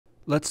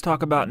Let's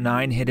talk about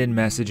 9 hidden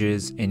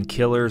messages in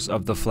Killers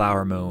of the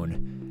Flower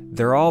Moon.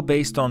 They're all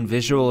based on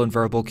visual and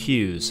verbal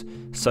cues,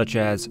 such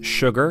as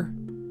sugar,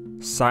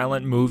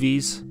 silent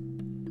movies,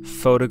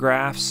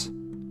 photographs,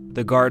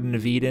 the Garden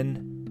of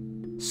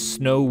Eden,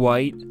 Snow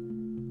White,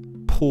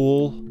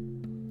 pool,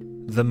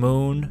 the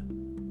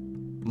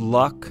moon,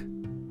 luck,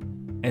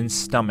 and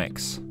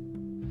stomachs.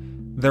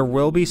 There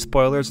will be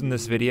spoilers in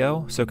this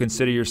video, so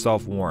consider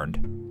yourself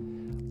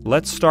warned.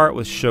 Let's start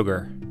with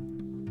sugar.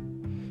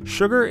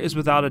 Sugar is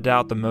without a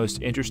doubt the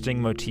most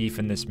interesting motif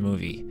in this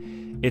movie.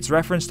 It's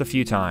referenced a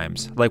few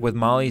times, like with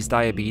Molly's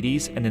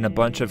diabetes and in a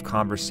bunch of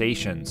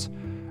conversations.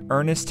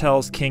 Ernest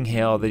tells King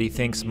Hale that he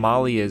thinks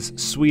Molly is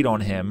sweet on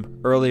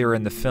him earlier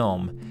in the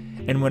film,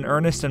 and when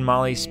Ernest and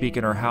Molly speak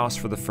in her house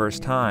for the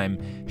first time,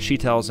 she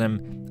tells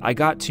him, "I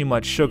got too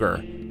much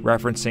sugar,"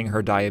 referencing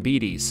her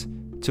diabetes,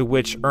 to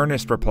which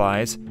Ernest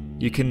replies,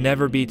 "You can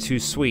never be too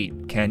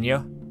sweet, can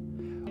you?"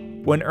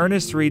 When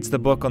Ernest reads the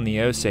book on the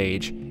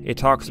Osage, it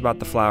talks about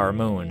the flower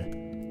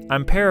moon.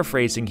 I'm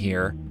paraphrasing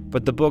here,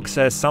 but the book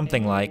says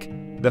something like,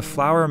 "The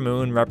flower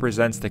moon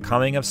represents the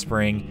coming of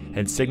spring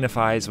and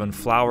signifies when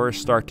flowers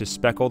start to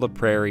speckle the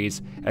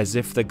prairies as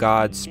if the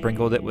gods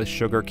sprinkled it with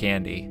sugar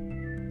candy."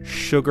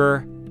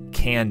 Sugar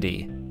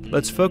candy.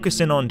 Let's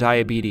focus in on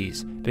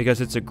diabetes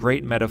because it's a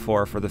great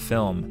metaphor for the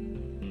film.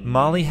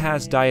 Molly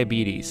has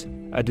diabetes,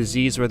 a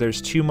disease where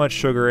there's too much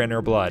sugar in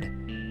her blood.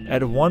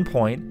 At one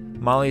point,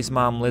 Molly's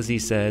mom Lizzie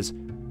says,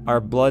 "Our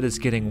blood is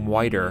getting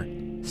whiter,"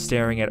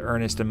 staring at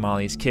Ernest and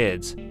Molly's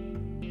kids.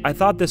 I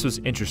thought this was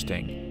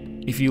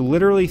interesting. If you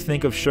literally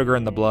think of sugar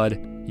in the blood,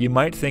 you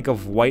might think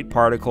of white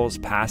particles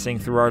passing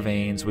through our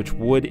veins, which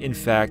would in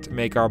fact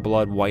make our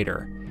blood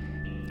whiter.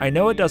 I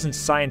know it doesn't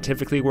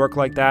scientifically work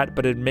like that,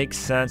 but it makes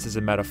sense as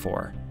a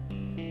metaphor.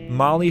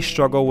 Molly's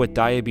struggle with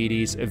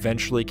diabetes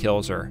eventually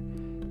kills her.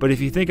 But if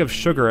you think of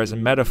sugar as a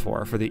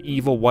metaphor for the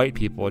evil white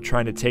people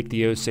trying to take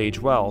the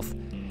Osage wealth,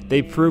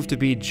 they prove to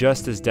be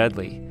just as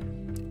deadly.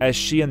 As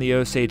she and the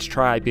Osage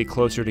tribe get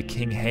closer to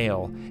King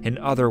Hale and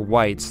other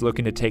whites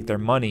looking to take their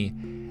money,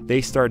 they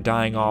start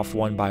dying off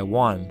one by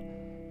one.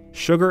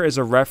 Sugar is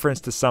a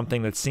reference to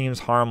something that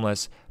seems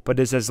harmless, but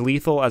is as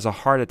lethal as a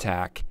heart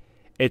attack.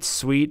 It's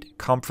sweet,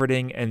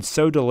 comforting, and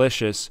so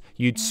delicious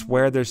you'd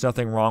swear there's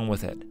nothing wrong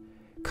with it.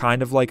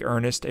 Kind of like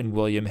Ernest and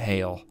William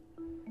Hale.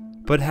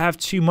 But have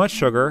too much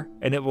sugar,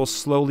 and it will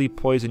slowly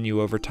poison you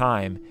over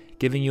time,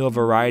 giving you a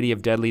variety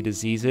of deadly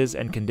diseases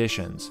and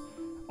conditions.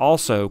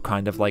 Also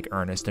kind of like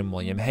Ernest and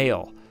William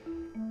Hale.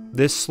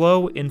 This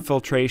slow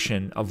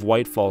infiltration of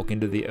white folk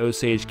into the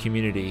Osage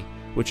community,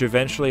 which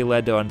eventually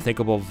led to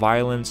unthinkable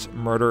violence,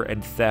 murder,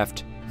 and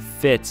theft,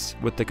 fits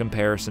with the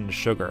comparison to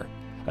sugar,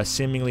 a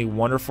seemingly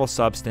wonderful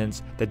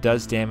substance that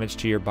does damage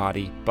to your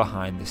body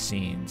behind the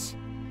scenes.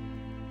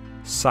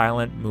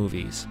 Silent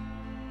movies.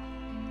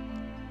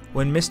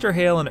 When Mr.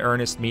 Hale and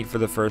Ernest meet for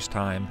the first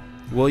time,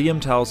 William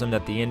tells him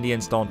that the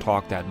Indians don't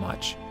talk that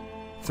much.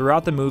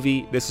 Throughout the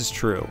movie, this is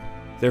true.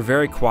 They're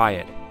very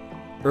quiet.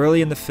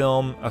 Early in the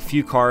film, a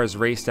few cars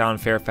race down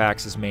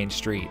Fairfax's main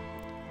street.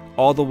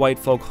 All the white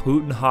folk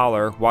hoot and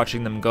holler,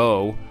 watching them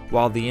go,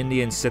 while the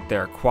Indians sit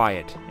there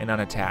quiet and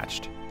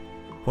unattached.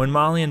 When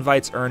Molly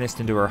invites Ernest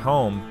into her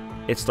home,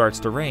 it starts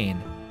to rain.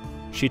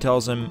 She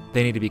tells him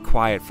they need to be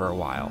quiet for a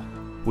while,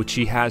 which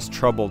she has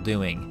trouble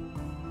doing.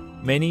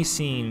 Many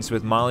scenes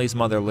with Molly's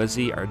mother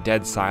Lizzie are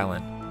dead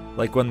silent,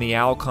 like when the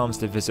owl comes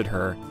to visit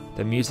her,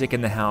 the music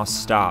in the house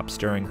stops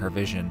during her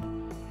vision.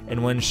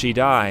 And when she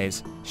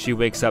dies, she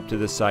wakes up to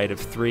the sight of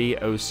 3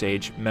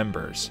 Osage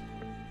members.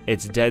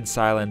 It's dead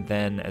silent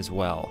then as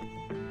well.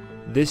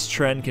 This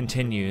trend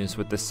continues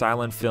with the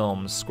silent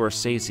films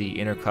Scorsese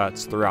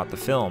intercuts throughout the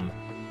film.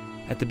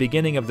 At the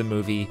beginning of the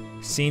movie,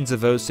 scenes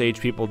of Osage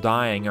people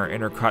dying are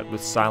intercut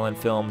with silent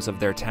films of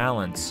their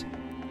talents.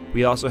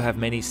 We also have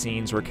many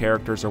scenes where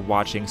characters are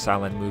watching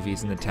silent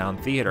movies in the town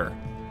theater.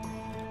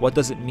 What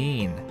does it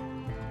mean?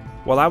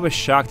 Well, I was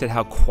shocked at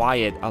how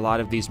quiet a lot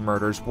of these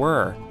murders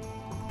were.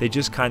 They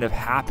just kind of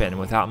happen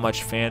without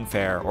much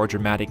fanfare or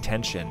dramatic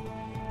tension.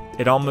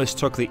 It almost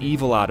took the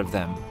evil out of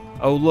them.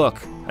 Oh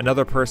look,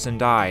 another person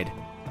died.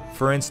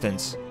 For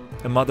instance,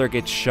 a mother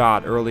gets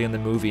shot early in the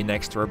movie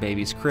next to her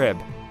baby's crib,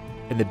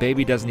 and the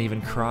baby doesn't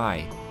even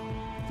cry.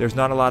 There's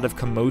not a lot of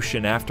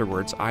commotion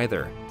afterwards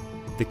either.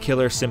 The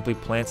killer simply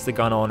plants the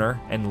gun on her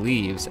and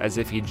leaves as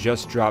if he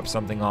just dropped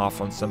something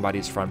off on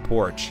somebody's front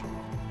porch.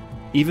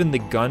 Even the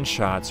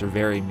gunshots are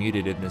very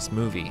muted in this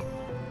movie.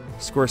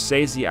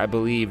 Scorsese, I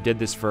believe, did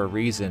this for a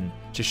reason,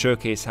 to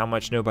showcase how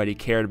much nobody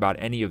cared about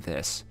any of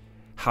this,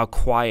 how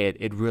quiet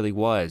it really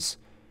was.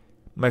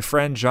 My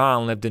friend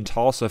John lived in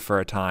Tulsa for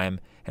a time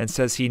and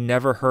says he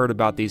never heard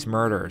about these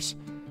murders.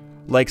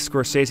 Like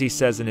Scorsese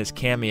says in his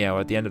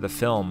cameo at the end of the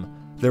film,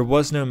 there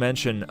was no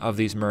mention of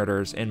these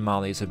murders in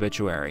Molly's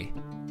obituary.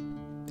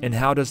 And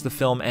how does the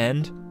film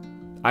end?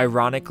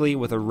 Ironically,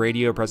 with a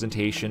radio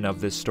presentation of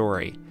this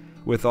story,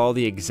 with all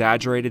the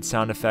exaggerated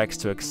sound effects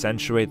to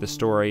accentuate the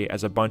story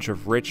as a bunch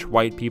of rich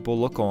white people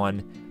look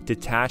on,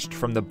 detached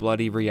from the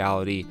bloody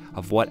reality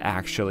of what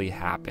actually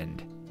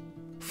happened.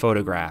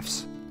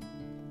 Photographs.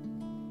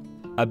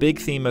 A big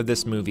theme of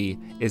this movie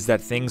is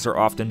that things are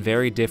often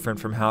very different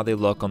from how they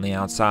look on the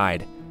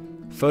outside.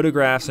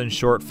 Photographs and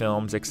short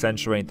films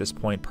accentuate this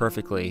point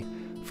perfectly.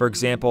 For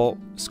example,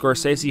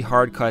 Scorsese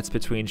hard cuts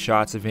between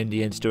shots of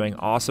Indians doing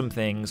awesome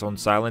things on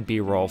silent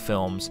B-roll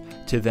films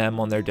to them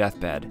on their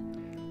deathbed.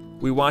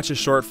 We watch a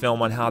short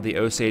film on how the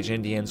Osage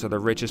Indians are the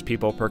richest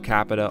people per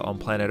capita on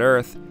planet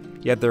Earth,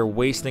 yet they're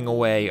wasting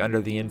away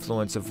under the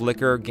influence of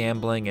liquor,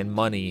 gambling, and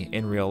money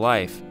in real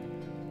life.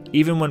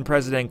 Even when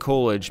President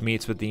Coolidge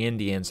meets with the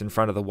Indians in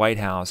front of the White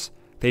House,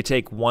 they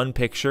take one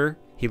picture,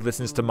 he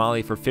listens to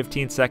Molly for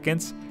 15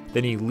 seconds,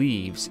 then he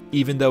leaves,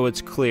 even though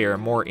it's clear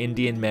more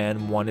Indian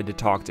men wanted to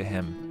talk to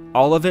him.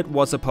 All of it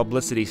was a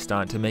publicity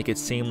stunt to make it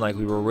seem like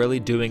we were really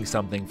doing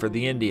something for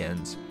the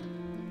Indians.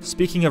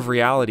 Speaking of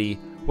reality,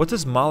 what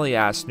does Molly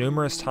ask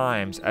numerous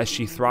times as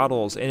she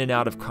throttles in and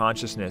out of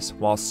consciousness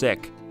while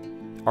sick?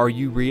 "Are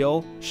you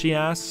real?" she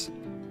asks.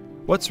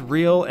 What's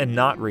real and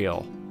not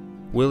real?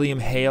 William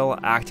Hale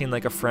acting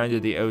like a friend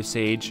of the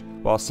Osage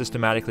while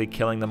systematically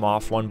killing them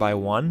off one by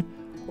one?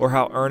 Or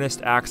how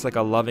Ernest acts like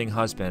a loving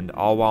husband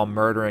all while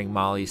murdering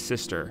Molly's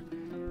sister?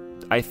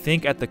 I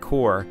think at the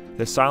core,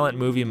 the silent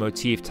movie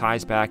motif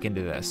ties back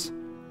into this.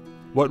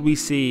 What we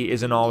see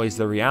isn't always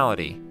the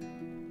reality.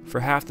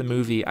 For half the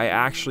movie, I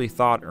actually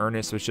thought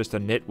Ernest was just a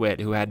nitwit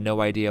who had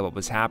no idea what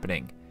was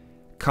happening.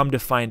 Come to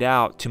find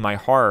out, to my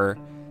horror,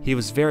 he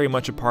was very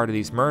much a part of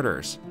these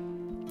murders.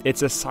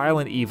 It's a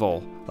silent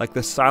evil, like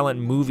the silent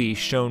movie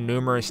shown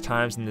numerous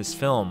times in this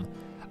film,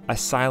 a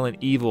silent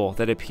evil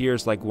that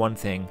appears like one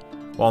thing,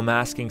 while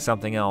masking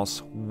something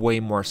else way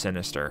more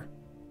sinister.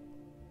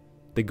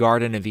 The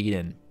Garden of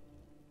Eden.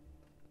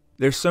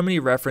 There's so many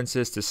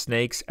references to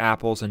snakes,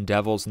 apples, and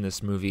devils in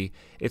this movie,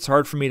 it's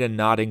hard for me to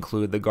not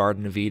include the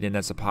Garden of Eden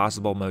as a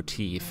possible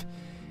motif.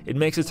 It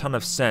makes a ton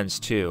of sense,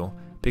 too,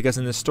 because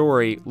in the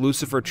story,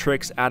 Lucifer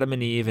tricks Adam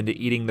and Eve into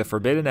eating the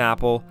forbidden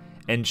apple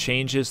and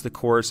changes the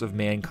course of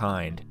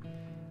mankind.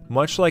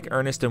 Much like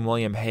Ernest and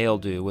William Hale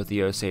do with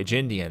the Osage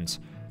Indians,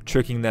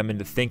 tricking them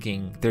into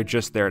thinking they're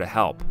just there to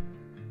help.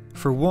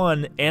 For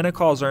one, Anna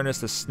calls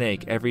Ernest a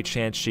snake every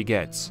chance she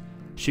gets.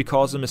 She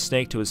calls him a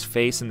snake to his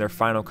face in their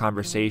final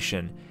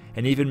conversation,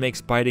 and even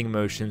makes biting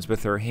motions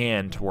with her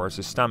hand towards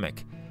his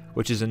stomach,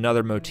 which is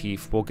another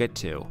motif we'll get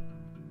to.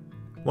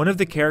 One of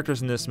the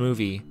characters in this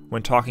movie,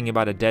 when talking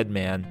about a dead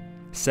man,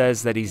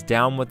 says that he's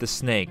down with the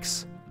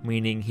snakes,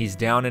 meaning he's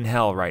down in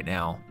hell right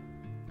now.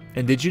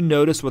 And did you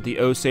notice what the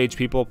Osage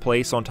people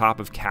place on top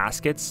of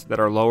caskets that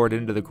are lowered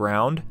into the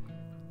ground?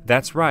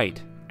 That's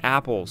right,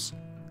 apples.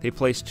 They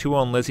place 2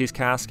 on Lizzie's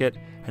casket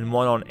and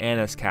 1 on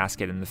Anna's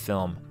casket in the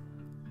film.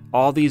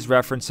 All these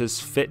references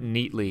fit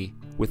neatly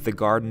with the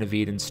Garden of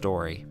Eden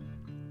story.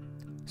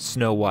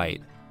 Snow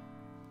White.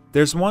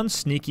 There's one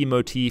sneaky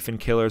motif in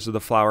Killers of the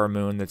Flower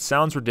Moon that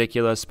sounds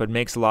ridiculous but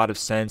makes a lot of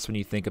sense when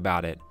you think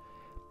about it.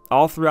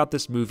 All throughout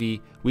this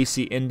movie, we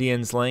see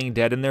Indians laying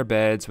dead in their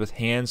beds with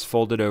hands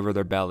folded over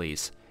their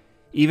bellies.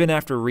 Even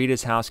after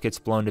Rita's house gets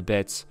blown to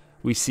bits,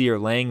 we see her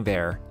laying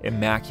there,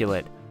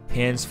 immaculate,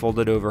 hands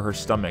folded over her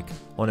stomach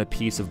on a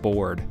piece of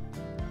board.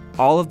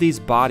 All of these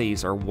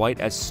bodies are white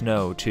as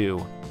snow,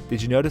 too.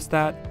 Did you notice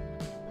that?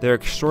 They're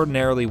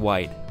extraordinarily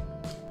white.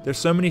 There's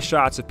so many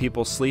shots of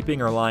people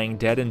sleeping or lying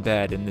dead in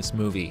bed in this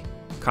movie,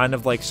 kind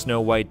of like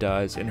Snow White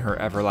does in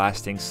her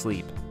everlasting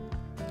sleep.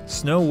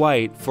 Snow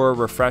White, for a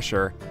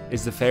refresher,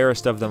 is the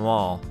fairest of them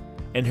all,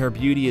 and her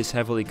beauty is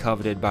heavily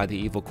coveted by the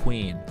evil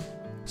queen.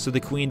 So the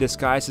queen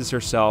disguises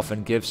herself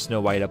and gives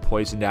Snow White a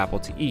poisoned apple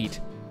to eat,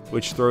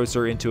 which throws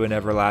her into an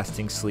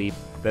everlasting sleep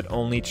that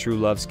only true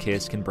love's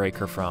kiss can break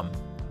her from.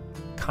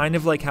 Kind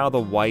of like how the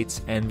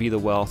whites envy the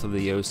wealth of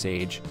the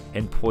Osage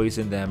and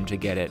poison them to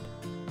get it.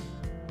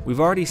 We've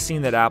already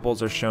seen that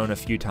apples are shown a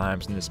few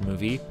times in this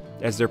movie,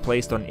 as they're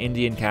placed on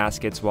Indian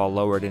caskets while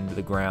lowered into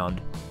the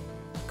ground.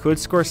 Could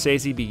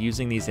Scorsese be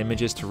using these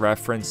images to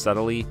reference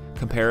subtly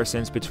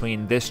comparisons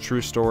between this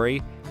true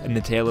story and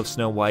the tale of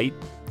Snow White?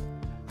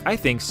 I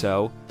think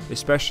so,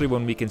 especially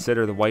when we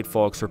consider the white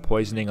folks were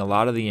poisoning a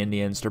lot of the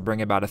Indians to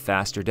bring about a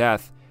faster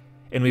death,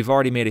 and we've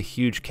already made a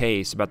huge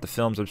case about the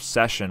film's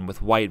obsession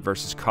with white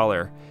versus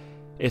color.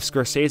 If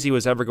Scorsese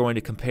was ever going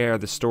to compare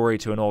the story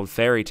to an old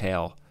fairy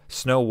tale,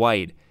 Snow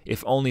White,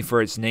 if only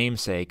for its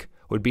namesake,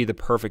 would be the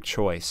perfect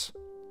choice.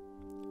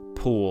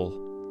 Pool.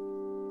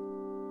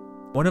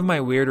 One of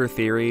my weirder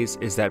theories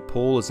is that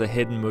pool is a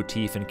hidden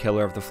motif in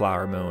Killer of the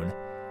Flower Moon.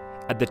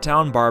 At the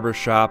town barber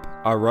shop,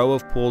 a row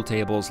of pool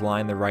tables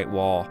line the right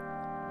wall.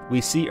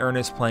 We see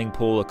Ernest playing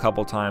pool a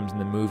couple times in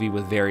the movie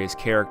with various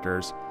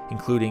characters,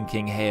 including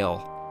King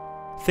Hale.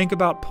 Think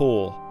about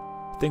pool.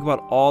 Think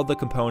about all the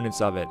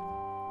components of it.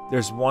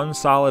 There's one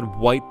solid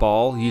white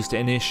ball used to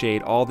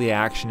initiate all the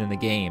action in the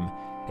game,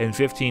 and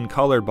 15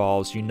 colored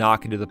balls you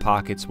knock into the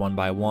pockets one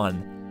by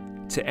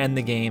one. To end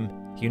the game,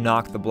 you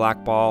knock the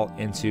black ball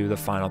into the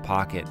final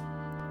pocket.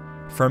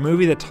 For a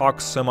movie that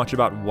talks so much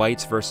about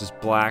whites versus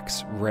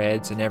blacks,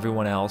 reds, and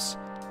everyone else,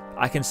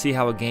 I can see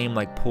how a game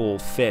like pool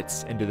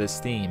fits into this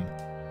theme.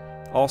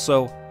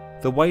 Also,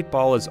 the white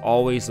ball is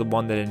always the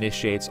one that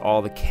initiates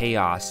all the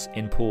chaos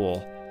in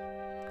pool.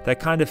 That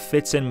kind of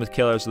fits in with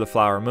Killers of the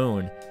Flower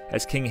Moon,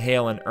 as King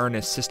Hale and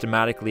Ernest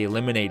systematically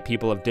eliminate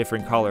people of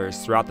different colors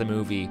throughout the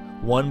movie,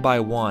 one by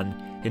one,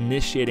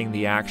 initiating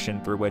the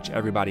action through which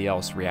everybody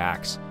else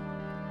reacts.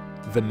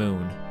 The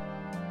moon.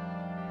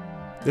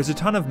 There's a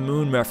ton of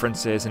moon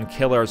references in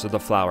Killers of the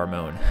Flower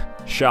Moon.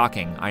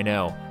 Shocking, I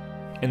know.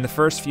 In the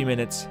first few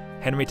minutes,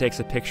 Henry takes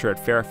a picture at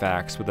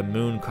Fairfax with a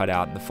moon cut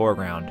out in the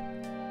foreground.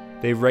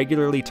 They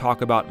regularly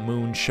talk about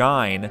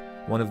moonshine,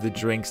 one of the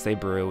drinks they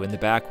brew in the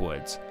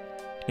backwoods.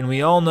 And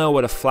we all know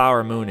what a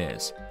flower moon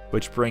is,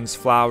 which brings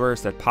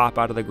flowers that pop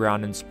out of the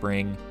ground in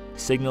spring,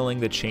 signaling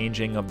the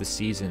changing of the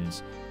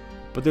seasons.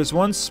 But there's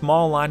one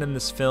small line in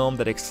this film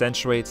that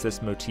accentuates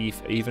this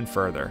motif even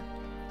further.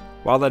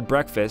 While at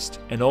breakfast,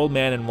 an old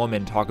man and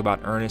woman talk about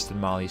Ernest and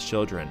Molly's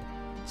children,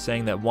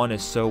 saying that one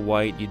is so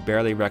white you'd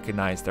barely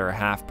recognize they're a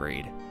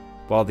half-breed,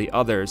 while the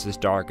other's as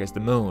dark as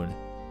the moon.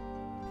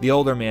 The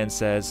older man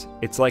says,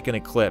 "It's like an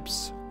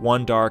eclipse,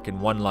 one dark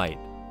and one light.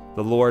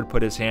 The Lord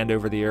put his hand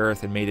over the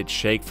earth and made it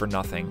shake for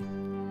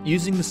nothing."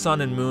 Using the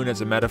sun and moon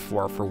as a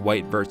metaphor for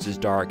white versus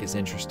dark is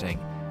interesting,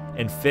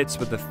 and fits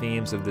with the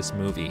themes of this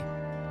movie.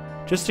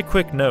 Just a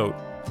quick note,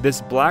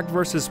 this black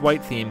versus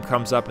white theme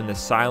comes up in the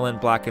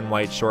silent black and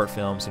white short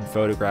films and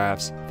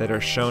photographs that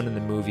are shown in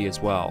the movie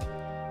as well.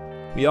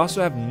 We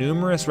also have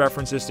numerous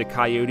references to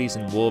coyotes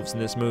and wolves in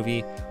this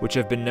movie, which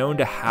have been known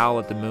to howl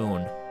at the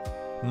moon.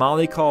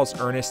 Molly calls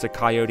Ernest a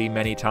coyote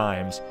many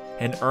times,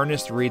 and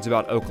Ernest reads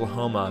about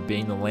Oklahoma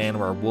being the land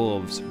where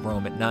wolves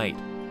roam at night.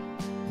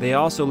 They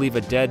also leave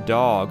a dead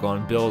dog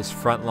on Bill's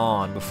front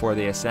lawn before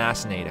they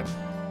assassinate him.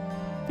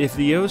 If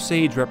the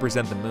Osage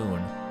represent the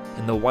moon,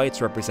 and the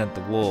whites represent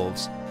the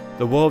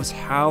wolves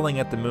howling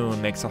at the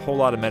moon makes a whole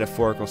lot of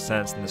metaphorical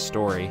sense in the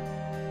story.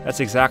 That's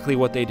exactly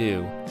what they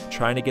do,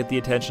 trying to get the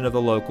attention of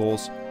the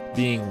locals,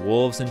 being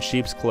wolves in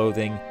sheep's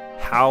clothing,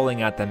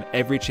 howling at them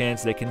every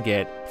chance they can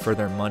get for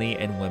their money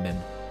and women.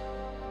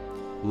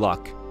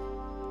 Luck.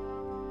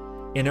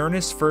 In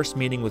Ernest's first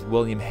meeting with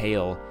William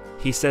Hale,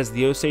 he says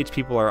the Osage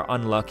people are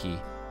unlucky,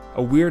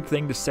 a weird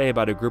thing to say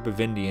about a group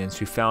of Indians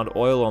who found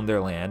oil on their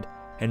land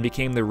and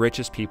became the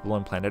richest people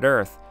on planet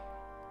Earth.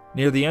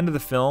 Near the end of the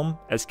film,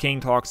 as King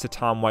talks to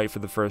Tom White for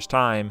the first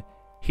time,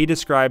 he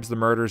describes the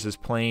murders as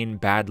plain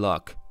bad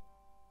luck.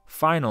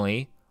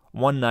 Finally,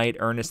 one night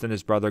Ernest and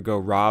his brother go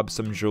rob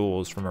some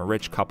jewels from a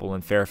rich couple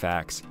in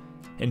Fairfax.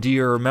 And do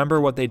you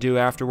remember what they do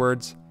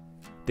afterwards?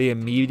 They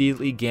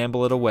immediately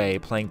gamble it away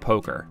playing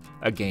poker,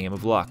 a game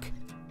of luck.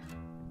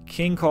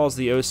 King calls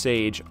the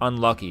Osage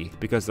unlucky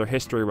because their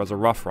history was a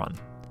rough one.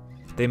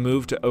 They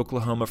moved to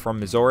Oklahoma from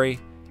Missouri,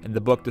 and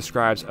the book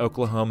describes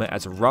Oklahoma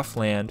as a rough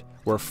land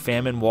where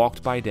famine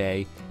walked by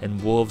day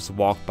and wolves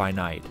walked by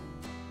night.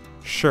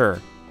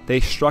 Sure, they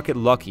struck it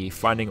lucky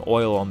finding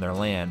oil on their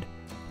land,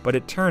 but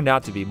it turned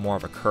out to be more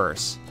of a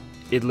curse.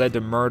 It led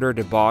to murder,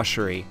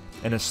 debauchery,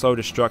 and a slow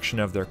destruction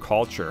of their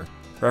culture,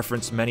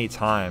 referenced many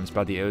times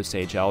by the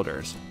Osage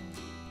elders.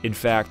 In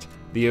fact,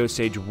 the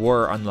Osage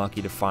were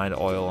unlucky to find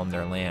oil on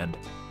their land,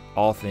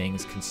 all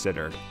things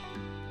considered.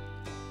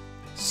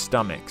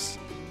 Stomachs.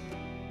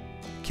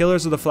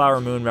 Killers of the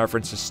Flower Moon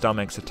references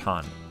stomachs a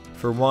ton.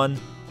 For one,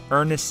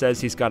 Ernest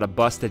says he's got a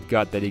busted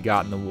gut that he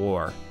got in the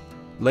war.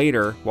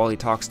 Later, while he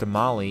talks to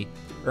Molly,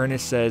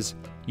 Ernest says,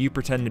 "You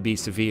pretend to be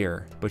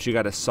severe, but you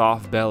got a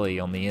soft belly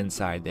on the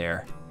inside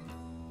there."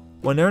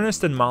 When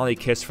Ernest and Molly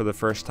kiss for the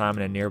first time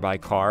in a nearby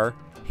car,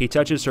 he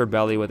touches her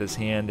belly with his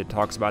hand and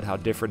talks about how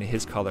different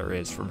his color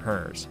is from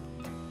hers.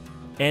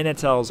 Anna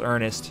tells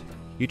Ernest,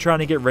 "You trying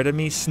to get rid of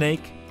me,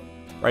 Snake?"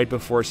 right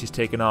before she's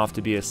taken off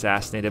to be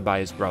assassinated by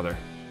his brother.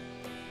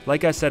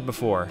 Like I said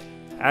before,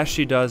 as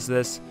she does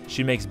this,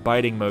 she makes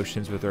biting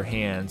motions with her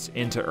hands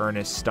into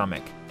Ernest's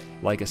stomach,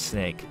 like a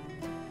snake.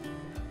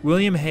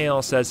 William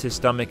Hale says his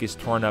stomach is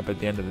torn up at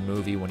the end of the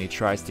movie when he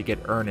tries to get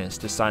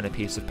Ernest to sign a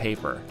piece of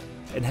paper.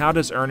 And how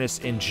does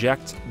Ernest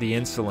inject the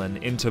insulin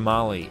into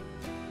Molly?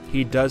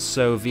 He does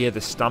so via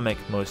the stomach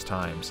most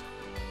times.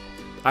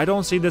 I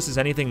don't see this as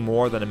anything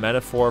more than a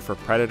metaphor for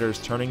predators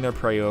turning their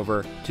prey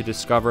over to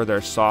discover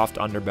their soft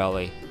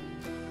underbelly.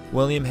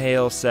 William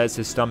Hale says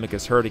his stomach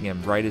is hurting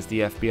him right as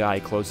the FBI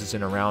closes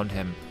in around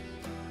him.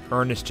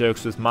 Ernest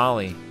jokes with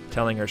Molly,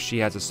 telling her she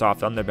has a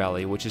soft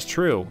underbelly, which is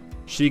true.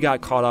 She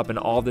got caught up in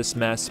all this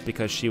mess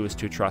because she was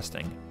too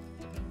trusting.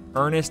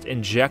 Ernest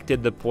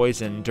injected the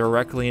poison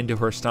directly into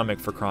her stomach,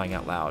 for crying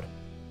out loud.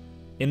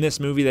 In this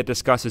movie that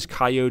discusses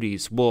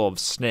coyotes,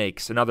 wolves,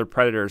 snakes, and other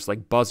predators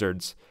like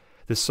buzzards,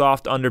 the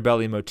soft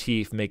underbelly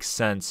motif makes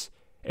sense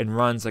and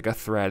runs like a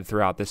thread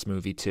throughout this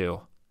movie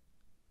too.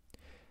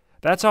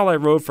 That's all I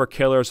wrote for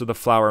Killers of the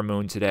Flower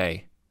Moon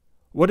today.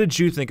 What did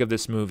you think of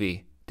this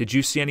movie? Did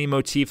you see any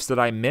motifs that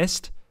I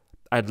missed?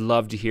 I'd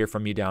love to hear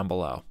from you down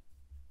below.